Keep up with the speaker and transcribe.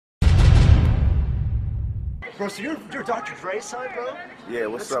Bro, so you're Dr. Dre's son, bro? Yeah,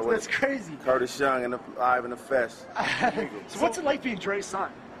 what's up with That's crazy. Curtis Young and live in the flesh. So what's it like being Dre's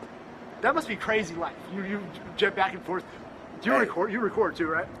son? That must be crazy life. You jet back and forth. Do you record? You record too,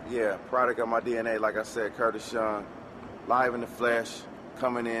 right? Yeah, product of my DNA, like I said, Curtis Young, live in the flesh,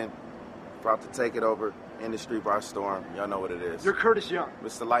 coming in, about to take it over, industry by storm. Y'all know what it is. You're Curtis Young.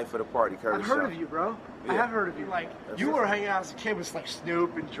 It's the life of the party, Curtis Young. I've heard of you, bro. Yeah. I have heard of you. Like, you were hanging out as a kid with like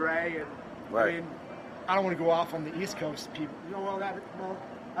Snoop and Dre, and right. I mean, I don't want to go off on the East Coast people. You know, well,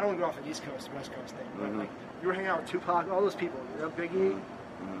 I don't want to go off on the East Coast, West Coast thing. But like, you were hanging out with Tupac, all those people. You know, Biggie.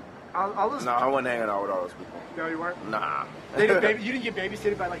 All those. No, I wasn't hanging out with all those people. No, you weren't. Nah. You didn't get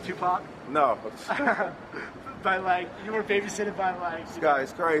babysitted by like Tupac. No. By like, you were babysitted by like. This guy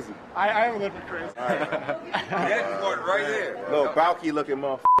is crazy. I am a little bit crazy. That's one right there. Little bulky looking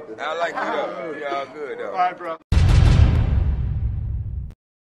motherfucker. I like you though. Y'all good though. All right, bro.